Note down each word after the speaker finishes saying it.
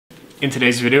In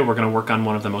today's video, we're going to work on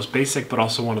one of the most basic, but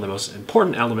also one of the most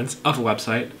important elements of a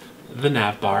website, the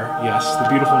navbar. Yes, the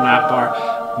beautiful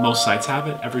navbar. Most sites have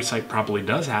it. Every site probably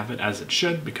does have it, as it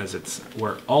should, because it's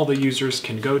where all the users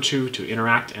can go to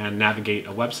interact and navigate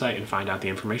a website and find out the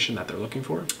information that they're looking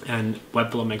for. And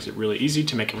Webflow makes it really easy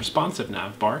to make a responsive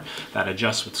navbar that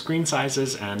adjusts with screen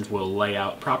sizes and will lay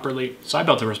out properly. So I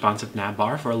built a responsive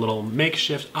navbar for a little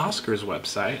makeshift Oscars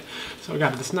website. So I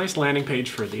got this nice landing page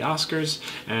for the Oscars,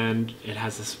 and it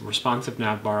has this responsive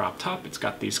navbar up top. It's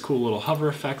got these cool little hover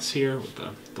effects here with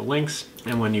the links,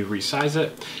 and when you resize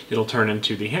it, it'll turn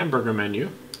into the hamburger menu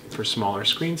for smaller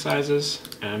screen sizes,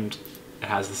 and it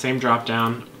has the same drop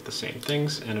down with the same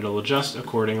things, and it'll adjust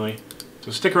accordingly.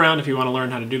 So stick around if you want to learn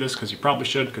how to do this, because you probably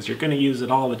should, because you're going to use it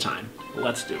all the time.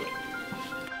 Let's do it.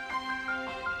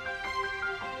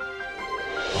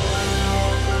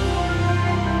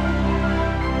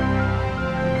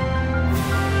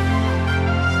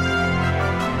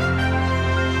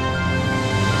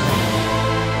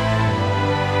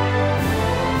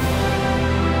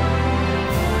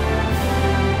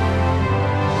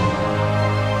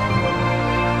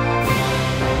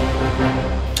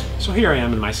 So here I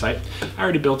am in my site. I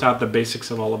already built out the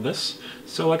basics of all of this.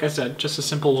 So like I said, just a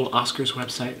simple little Oscars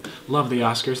website. Love the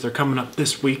Oscars. They're coming up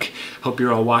this week. Hope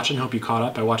you're all watching. Hope you caught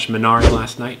up. I watched Minari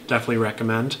last night. Definitely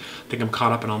recommend. I think I'm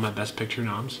caught up in all my Best Picture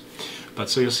noms. But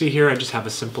so you'll see here I just have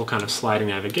a simple kind of sliding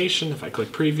navigation. If I click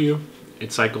preview,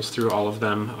 it cycles through all of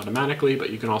them automatically, but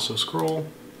you can also scroll.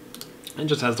 And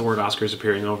just has the word Oscars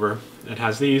appearing over. It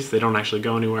has these. They don't actually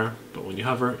go anywhere, but when you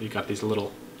hover, you got these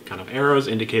little kind of arrows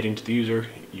indicating to the user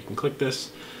you can click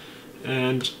this.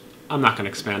 And I'm not going to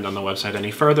expand on the website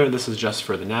any further. This is just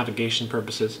for the navigation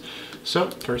purposes. So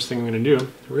first thing I'm going to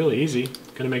do, really easy,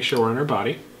 going to make sure we're in our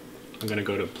body. I'm going to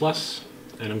go to plus,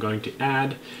 and I'm going to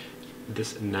add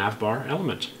this navbar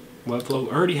element.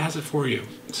 Webflow already has it for you,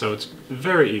 so it's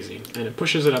very easy, and it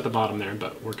pushes it at the bottom there,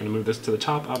 but we're going to move this to the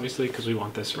top obviously because we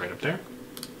want this right up there.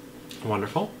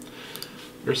 Wonderful.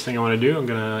 First thing I want to do, I'm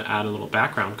going to add a little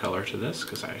background color to this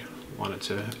because I want it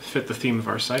to fit the theme of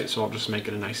our site, so I'll just make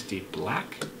it a nice deep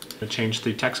black. I'm going to change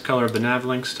the text color of the nav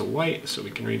links to white so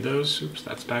we can read those. Oops,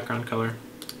 that's background color.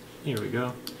 Here we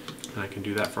go. And I can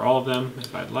do that for all of them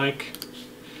if I'd like.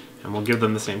 And we'll give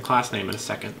them the same class name in a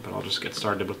second, but I'll just get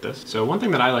started with this. So one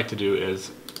thing that I like to do is,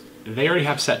 they already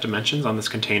have set dimensions on this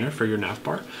container for your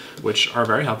navbar, which are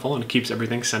very helpful, and it keeps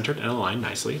everything centered and aligned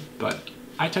nicely, but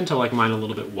I tend to like mine a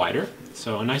little bit wider.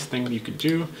 So a nice thing you could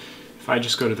do, if I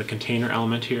just go to the container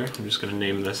element here, I'm just going to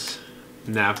name this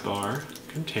navbar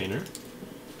container.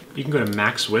 You can go to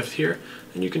max width here,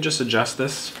 and you can just adjust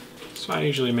this. So I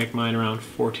usually make mine around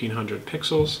 1400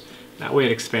 pixels. That way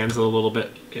it expands a little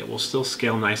bit. It will still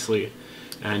scale nicely,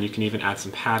 and you can even add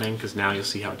some padding because now you'll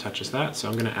see how it touches that. So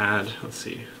I'm going to add, let's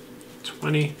see,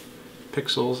 20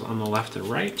 pixels on the left and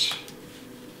right.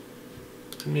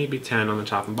 Maybe 10 on the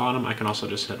top and bottom. I can also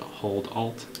just hit hold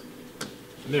Alt.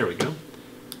 There we go.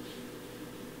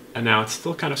 And now it's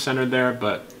still kind of centered there,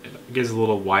 but it gives a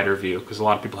little wider view because a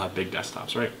lot of people have big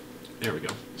desktops, right? There we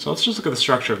go. So let's just look at the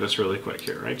structure of this really quick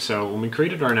here, right? So when we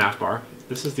created our navbar,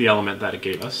 this is the element that it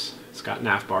gave us. It's got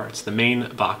navbar. It's the main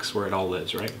box where it all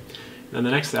lives, right? And then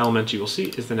the next element you will see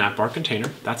is the navbar container.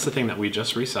 That's the thing that we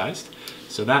just resized.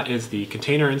 So that is the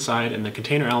container inside, and the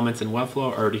container elements in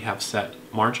Webflow already have set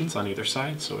margins on either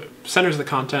side, so it centers the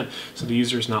content so the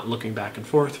user is not looking back and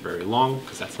forth very long,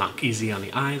 because that's not easy on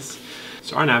the eyes.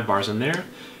 So our navbar's in there,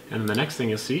 and then the next thing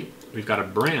you'll see, we've got a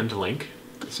brand link.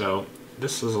 So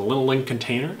this is a little link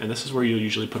container, and this is where you'll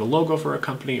usually put a logo for a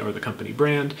company or the company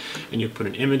brand, and you put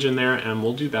an image in there, and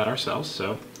we'll do that ourselves.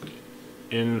 So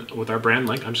with our brand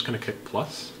link, I'm just going to click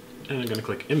plus, and I'm going to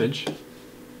click image.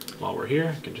 While we're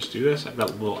here, I can just do this. I've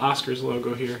got a little Oscars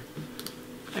logo here.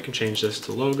 I can change this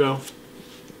to logo.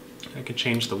 I can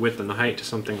change the width and the height to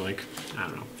something like, I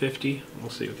don't know, 50.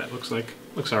 We'll see what that looks like.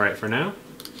 Looks all right for now.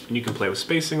 And you can play with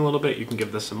spacing a little bit. You can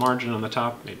give this a margin on the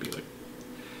top, maybe like,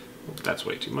 oh, that's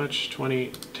way too much,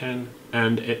 20, 10.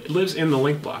 And it lives in the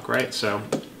link block, right? So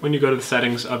when you go to the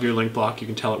settings of your link block, you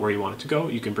can tell it where you want it to go.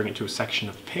 You can bring it to a section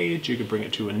of the page. You can bring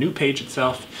it to a new page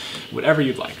itself, whatever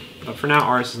you'd like. But for now,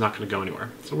 ours is not going to go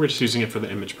anywhere. So we're just using it for the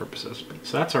image purposes.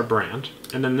 So that's our brand.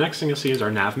 And then the next thing you'll see is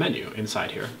our nav menu inside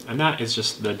here. And that is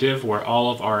just the div where all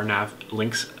of our nav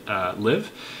links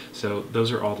live. So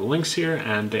those are all the links here,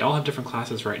 and they all have different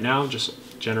classes right now, just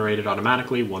generated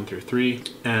automatically, 1 through 3.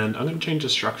 And I'm going to change the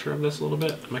structure of this a little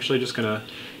bit. I'm actually just going to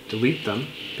delete them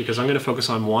because I'm going to focus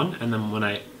on one, and then when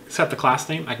I set the class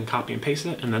name, I can copy and paste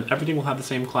it, and then everything will have the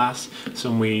same class. So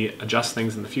when we adjust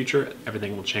things in the future,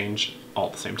 everything will change all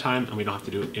at the same time, and we don't have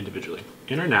to do it individually.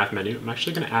 In our nav menu, I'm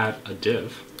actually going to add a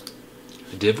div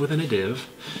A div within a div.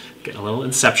 Getting a little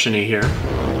inception-y here.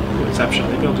 Inception,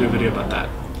 maybe I'll do a video about that.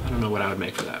 I don't know what I would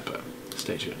make for that, but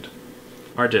stay tuned.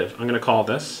 Our div, I'm gonna call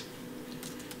this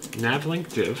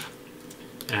navlink div,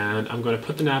 and I'm gonna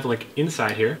put the navlink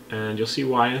inside here, and you'll see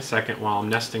why in a second while I'm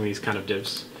nesting these kind of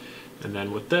divs. And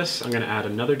then with this, I'm gonna add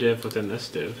another div within this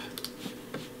div.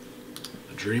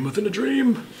 A dream within a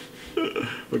dream.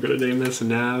 We're gonna name this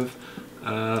nav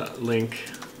link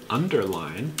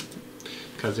underline,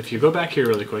 because if you go back here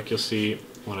really quick, you'll see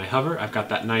when I hover, I've got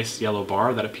that nice yellow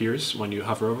bar that appears when you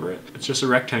hover over it. It's just a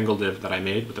rectangle div that I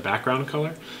made with the background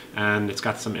color, and it's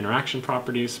got some interaction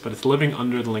properties, but it's living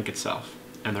under the link itself.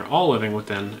 And they're all living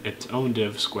within its own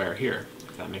div square here,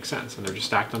 if that makes sense. And they're just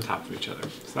stacked on top of each other.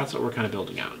 So that's what we're kind of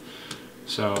building out.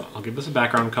 So I'll give this a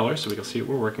background color so we can see what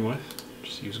we're working with.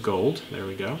 Just use gold, there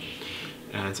we go.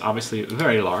 And it's obviously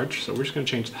very large, so we're just gonna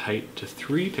change the height to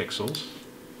 3 pixels.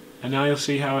 And now you'll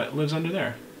see how it lives under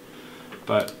there.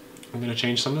 But I'm going to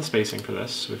change some of the spacing for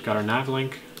this. We've got our nav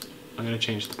link. I'm going to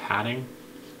change the padding.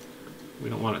 We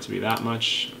don't want it to be that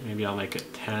much. Maybe I'll make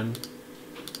it 10.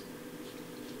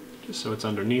 Just so it's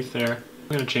underneath there. I'm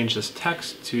going to change this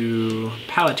text to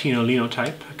Palatino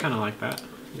linotype. I kind of like that.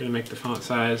 I'm going to make the font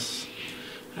size,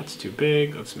 that's too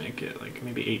big. Let's make it like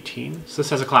maybe 18. So this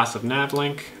has a class of nav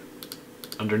link.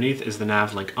 Underneath is the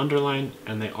nav link underline,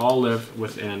 and they all live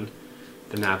within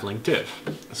the navlink div.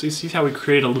 So you see how we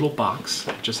create a little box.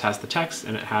 It just has the text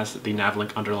and it has the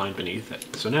navlink underline beneath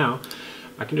it. So now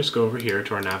I can just go over here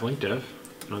to our navlink div,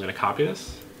 and I'm going to copy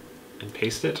this and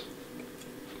paste it.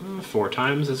 4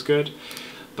 times is good,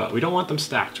 but we don't want them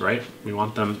stacked, right? We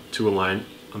want them to align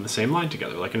on the same line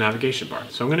together, like a navigation bar.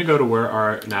 So I'm going to go to where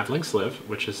our navlinks live,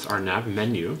 which is our nav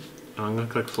menu, and I'm going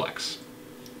to click flex.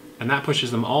 And that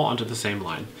pushes them all onto the same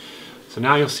line. So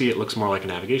now you'll see it looks more like a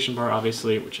navigation bar,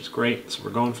 obviously, which is great. That's what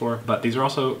we're going for. But these are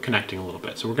also connecting a little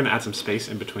bit. So we're going to add some space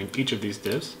in between each of these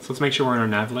divs. So let's make sure we're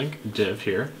in our navlink div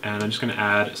here. And I'm just going to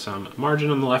add some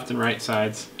margin on the left and right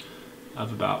sides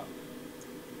of about,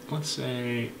 let's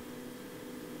say,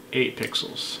 8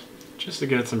 pixels, just to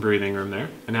get some breathing room there.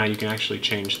 And now you can actually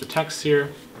change the text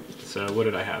here. So what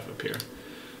did I have up here?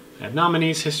 I have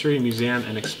nominees, history, museum,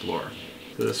 and explore.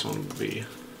 So this one would be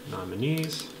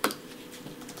nominees.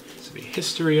 The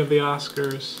history of the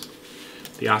Oscars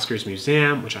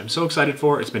Museum, which I'm so excited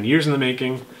for. It's been years in the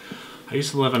making. I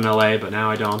used to live in LA, but now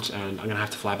I don't, and I'm gonna have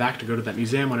to fly back to go to that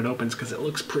museum when it opens because it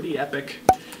looks pretty epic.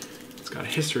 It's got a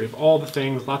history of all the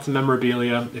things, lots of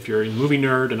memorabilia. If you're a movie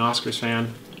nerd and Oscars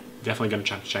fan, definitely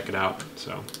gonna check it out.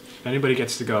 So if anybody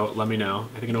gets to go, let me know.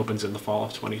 I think it opens in the fall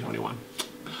of 2021.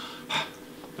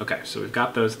 Okay, so we've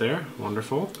got those there,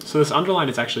 wonderful. So this underline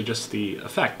is actually just the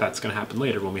effect that's gonna happen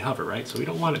later when we hover, right? So we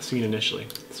don't want it seen initially.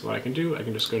 So what I can do, I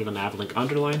can just go to the navlink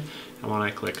underline, and when I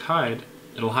click hide,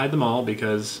 it'll hide them all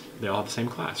because they all have the same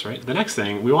class, right? The next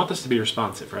thing, we want this to be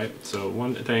responsive, right? So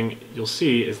one thing you'll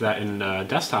see is that in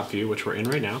desktop view, which we're in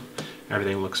right now,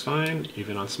 everything looks fine.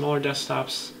 Even on smaller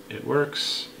desktops, it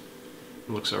works.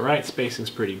 It looks all right,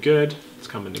 spacing's pretty good, it's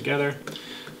coming together.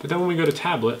 But then when we go to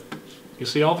tablet, you'll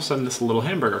see all of a sudden this little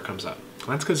hamburger comes up.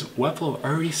 That's because Webflow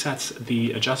already sets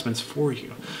the adjustments for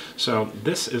you. So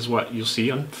this is what you'll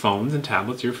see on phones and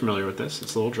tablets. You're familiar with this.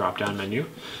 It's a little drop-down menu,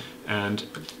 and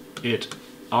it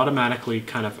automatically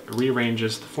kind of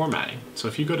rearranges the formatting. So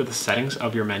if you go to the settings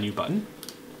of your menu button,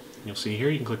 you'll see here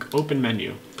you can click Open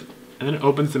Menu, and then it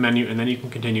opens the menu, and then you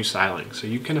can continue styling. So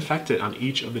you can affect it on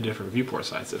each of the different viewport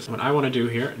sizes. What I want to do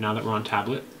here, now that we're on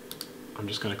tablet, I'm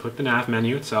just going to click the nav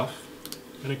menu itself.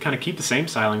 I'm going to kind of keep the same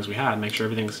stylings we had, make sure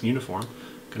everything's uniform.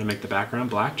 I'm going to make the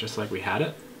background black just like we had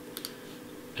it.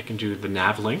 I can do the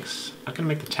nav links. I'm going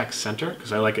to make the text center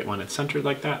because I like it when it's centered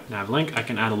like that. Nav link, I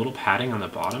can add a little padding on the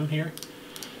bottom here.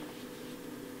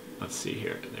 Let's see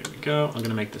here, there we go. I'm going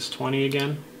to make this 20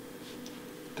 again.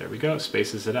 There we go,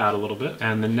 spaces it out a little bit.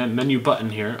 And the menu button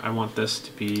here, I want this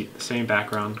to be the same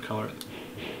background color.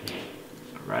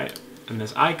 All right, and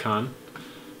this icon,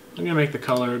 I'm going to make the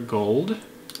color gold.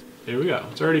 There we go,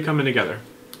 it's already coming together.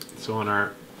 So on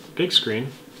our big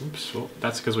screen, oops, well,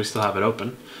 that's because we still have it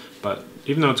open, but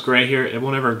even though it's gray here, it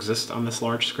won't ever exist on this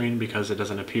large screen because it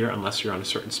doesn't appear unless you're on a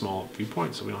certain small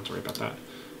viewpoint, so we don't have to worry about that.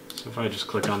 So if I just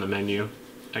click on the menu,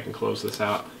 I can close this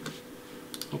out.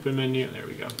 Open menu, there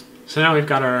we go. So now we've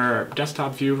got our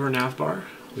desktop view of our navbar.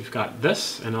 We've got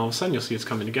this, and all of a sudden you'll see it's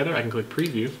coming together. I can click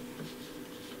preview,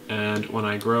 and when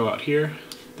I grow out here,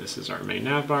 this is our main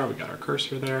navbar. We got our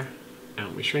cursor there. And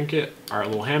when we shrink it, our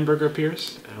little hamburger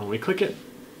appears, and when we click it,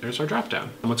 there's our drop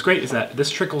down. And what's great is that this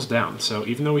trickles down, so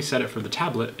even though we set it for the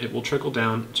tablet, it will trickle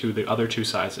down to the other 2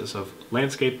 sizes of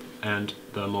landscape and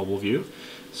the mobile view.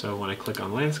 So when I click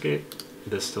on landscape,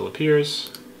 this still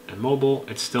appears, and mobile,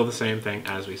 it's still the same thing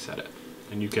as we set it.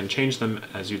 And you can change them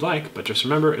as you'd like, but just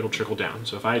remember it'll trickle down.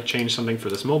 So if I change something for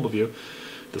this mobile view,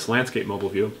 this landscape mobile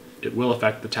view, it will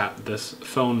affect this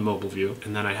phone mobile view,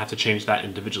 and then I'd have to change that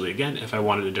individually again if I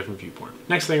wanted a different viewport.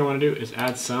 Next thing I want to do is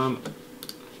add some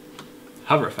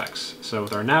hover effects. So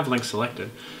with our nav link selected,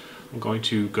 I'm going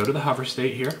to go to the hover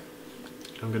state here.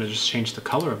 I'm going to just change the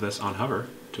color of this on hover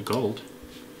to gold.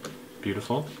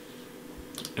 Beautiful.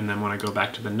 And then when I go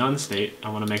back to the none state, I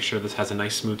want to make sure this has a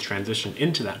nice smooth transition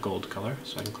into that gold color.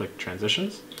 So I can click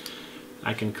transitions.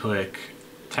 I can click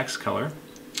text color,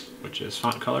 which is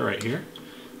font color right here.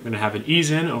 I'm going to have an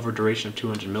ease in over duration of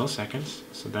 200 milliseconds.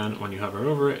 So then when you hover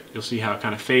over it, you'll see how it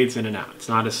kind of fades in and out. It's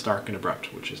not as stark and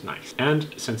abrupt, which is nice.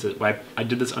 And since I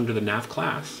did this under the nav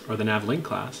class, or the nav link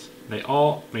class, they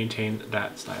all maintain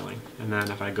that styling. And then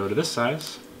if I go to this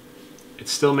size, it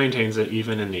still maintains it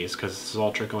even in these, because this is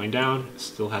all trickling down, it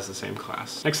still has the same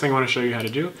class. Next thing I want to show you how to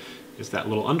do is that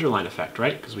little underline effect,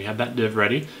 right? Because we have that div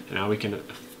ready, and now we can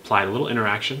apply a little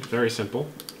interaction, very simple.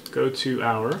 Go to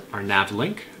our nav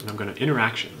link, and I'm going to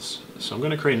interactions. So I'm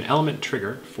going to create an element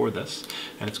trigger for this,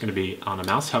 and it's going to be on a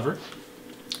mouse hover.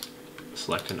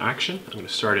 Select an action. I'm going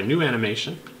to start a new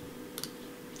animation,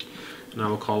 and I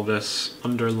will call this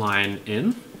underline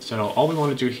in. So all we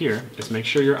want to do here is make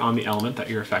sure you're on the element that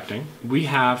you're affecting. We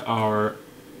have our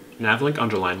nav link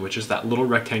underline, which is that little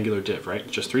rectangular div, right?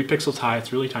 Just 3 pixels high,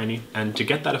 it's really tiny. And to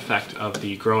get that effect of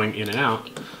the growing in and out,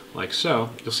 like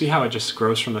so, you'll see how it just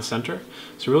grows from the center.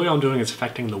 So really all I'm doing is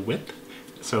affecting the width.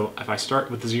 So if I start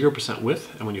with the 0%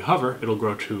 width, and when you hover, it'll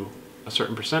grow to a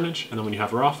certain percentage, and then when you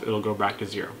hover off, it'll go back to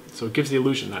 0. So it gives the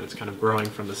illusion that it's kind of growing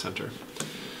from the center.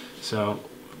 So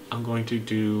I'm going to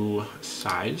do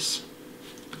size,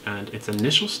 and its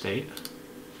initial state,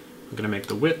 I'm going to make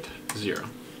the width 0.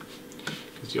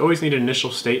 Because you always need an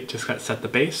initial state to set the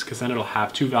base, because then it'll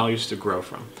have 2 values to grow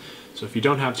from. So if you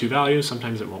don't have 2 values,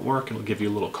 sometimes it won't work, and it'll give you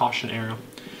a little caution arrow.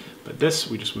 But this,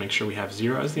 we just make sure we have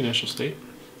 0 as the initial state,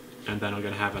 and then I'm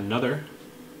going to have another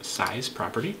size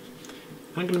property.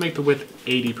 I'm going to make the width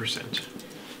 80%.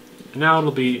 And now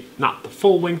it'll be not the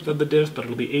full length of the div, but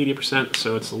it'll be 80%,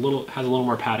 so it's has a little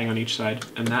more padding on each side,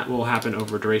 and that will happen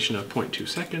over a duration of 0.2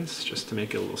 seconds, just to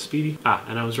make it a little speedy.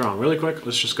 And I was wrong. Really quick,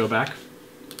 let's just go back.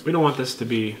 We don't want this to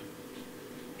be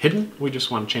hidden, we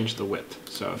just want to change the width.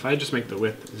 So if I just make the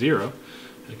width 0,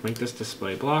 I can make this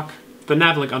display block. The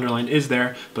nav link underline is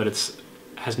there, but it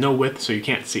has no width, so you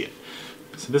can't see it.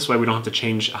 So this way we don't have to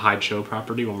change a hide show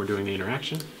property when we're doing the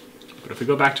interaction. But if we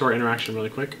go back to our interaction really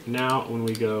quick, now when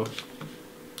we go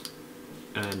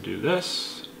and do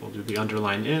this, we'll do the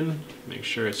underline in, make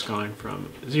sure it's going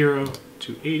from 0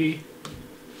 to 80.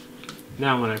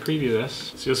 Now when I preview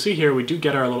this, so you'll see here we do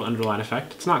get our little underline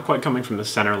effect. It's not quite coming from the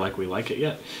center like we like it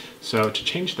yet. So to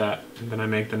change that, then I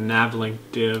make the nav link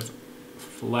div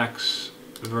flex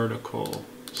vertical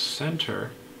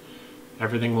center.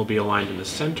 Everything will be aligned in the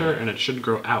center, and it should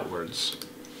grow outwards.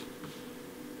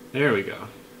 There we go.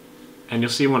 And you'll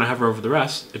see when I hover over the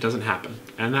rest, it doesn't happen.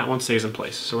 And that one stays in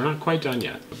place. So we're not quite done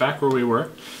yet. But back where we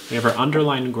were, we have our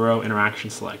underline grow interaction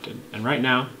selected. And right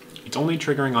now, it's only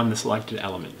triggering on the selected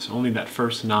element. So only that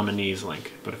first nominees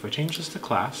link. But if I change this to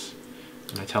class,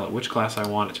 and I tell it which class I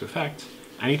want it to affect,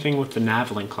 anything with the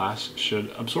nav link class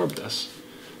should absorb this.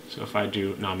 So if I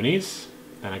do nominees,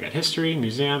 then I get history,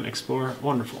 museum, explore,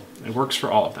 wonderful. It works for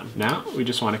all of them. Now we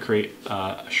just want to create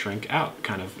a shrink out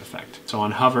kind of effect. So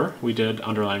on hover, we did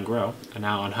underline grow, and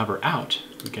now on hover out,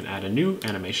 we can add a new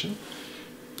animation,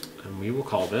 and we will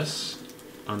call this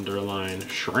underline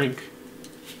shrink.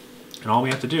 And all we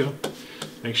have to do,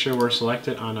 make sure we're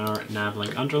selected on our nav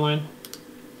link underline,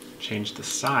 change the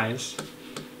size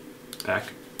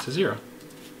back to 0.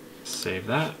 Save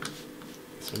that.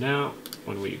 So now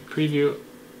when we preview,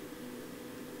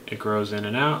 it grows in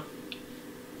and out,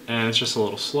 and it's just a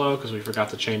little slow because we forgot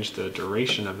to change the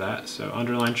duration of that. So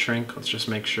underline shrink, let's just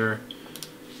make sure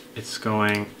it's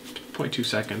going 0.2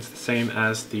 seconds, the same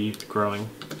as the growing.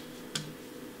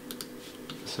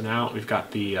 So now we've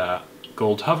got the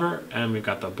gold hover, and we've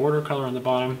got the border color on the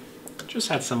bottom. Just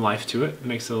adds some life to it,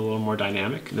 makes it a little more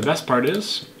dynamic. And the best part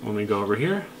is, when we go over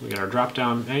here, we get our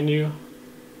drop-down menu,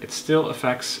 it still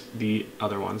affects the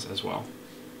other ones as well.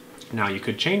 Now you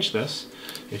could change this.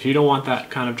 If you don't want that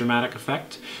kind of dramatic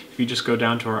effect, if you just go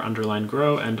down to our underline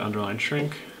grow and underline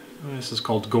shrink, this is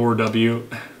called Gore W,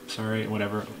 sorry,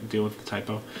 whatever, deal with the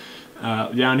typo.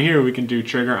 Down here we can do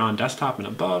trigger on desktop and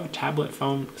above, tablet,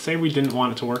 phone. Say we didn't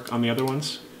want it to work on the other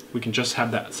ones, we can just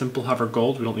have that simple hover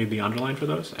gold, we don't need the underline for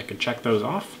those. I can check those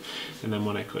off, and then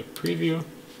when I click preview,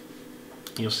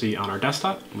 you'll see on our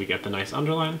desktop, we get the nice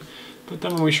underline, but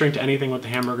then when we shrink to anything with the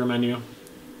hamburger menu,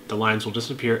 The lines will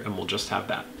disappear and we'll just have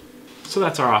that. So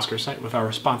that's our Oscar site with our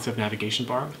responsive navigation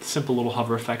bar with simple little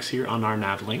hover effects here on our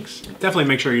nav links. Definitely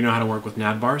make sure you know how to work with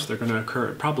nav bars. They're going to occur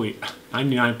at probably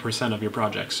 99% of your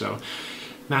projects. So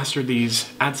master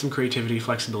these, add some creativity,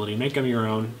 flexibility, make them your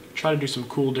own. Try to do some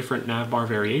cool different nav bar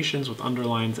variations with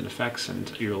underlines and effects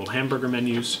and your little hamburger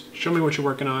menus. Show me what you're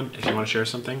working on. If you want to share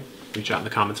something, reach out in the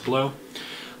comments below.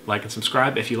 Like and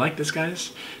subscribe if you like this,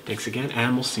 guys. Thanks again,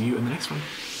 and we'll see you in the next one.